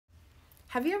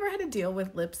Have you ever had to deal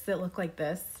with lips that look like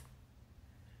this?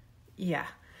 Yeah.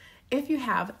 If you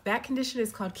have, that condition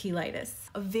is called cheilitis,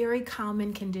 a very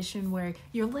common condition where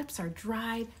your lips are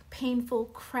dry, painful,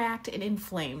 cracked, and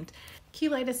inflamed.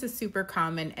 Cheilitis is super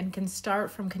common and can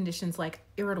start from conditions like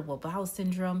irritable bowel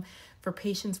syndrome for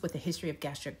patients with a history of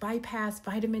gastric bypass,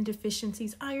 vitamin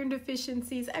deficiencies, iron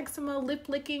deficiencies, eczema, lip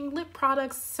licking, lip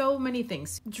products, so many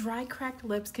things. Dry, cracked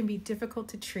lips can be difficult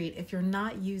to treat if you're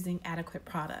not using adequate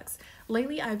products.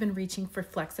 Lately, I've been reaching for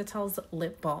Flexitol's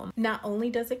Lip Balm. Not only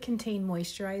does it contain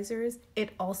moisturizers, it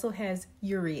also has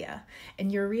urea.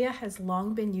 And urea has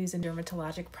long been used in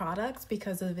dermatologic products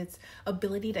because of its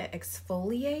ability to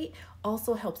exfoliate,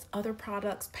 also helps other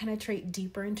products penetrate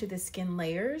deeper into the skin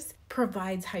layers,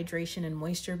 provides hydration and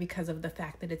moisture because of the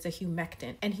fact that it's a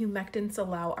humectant. And humectants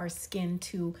allow our skin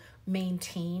to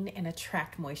maintain and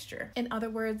attract moisture. In other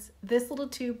words, this little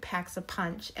tube packs a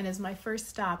punch and is my first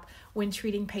stop when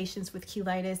treating patients with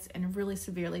cheilitis and really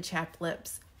severely chapped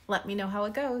lips. Let me know how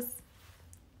it goes.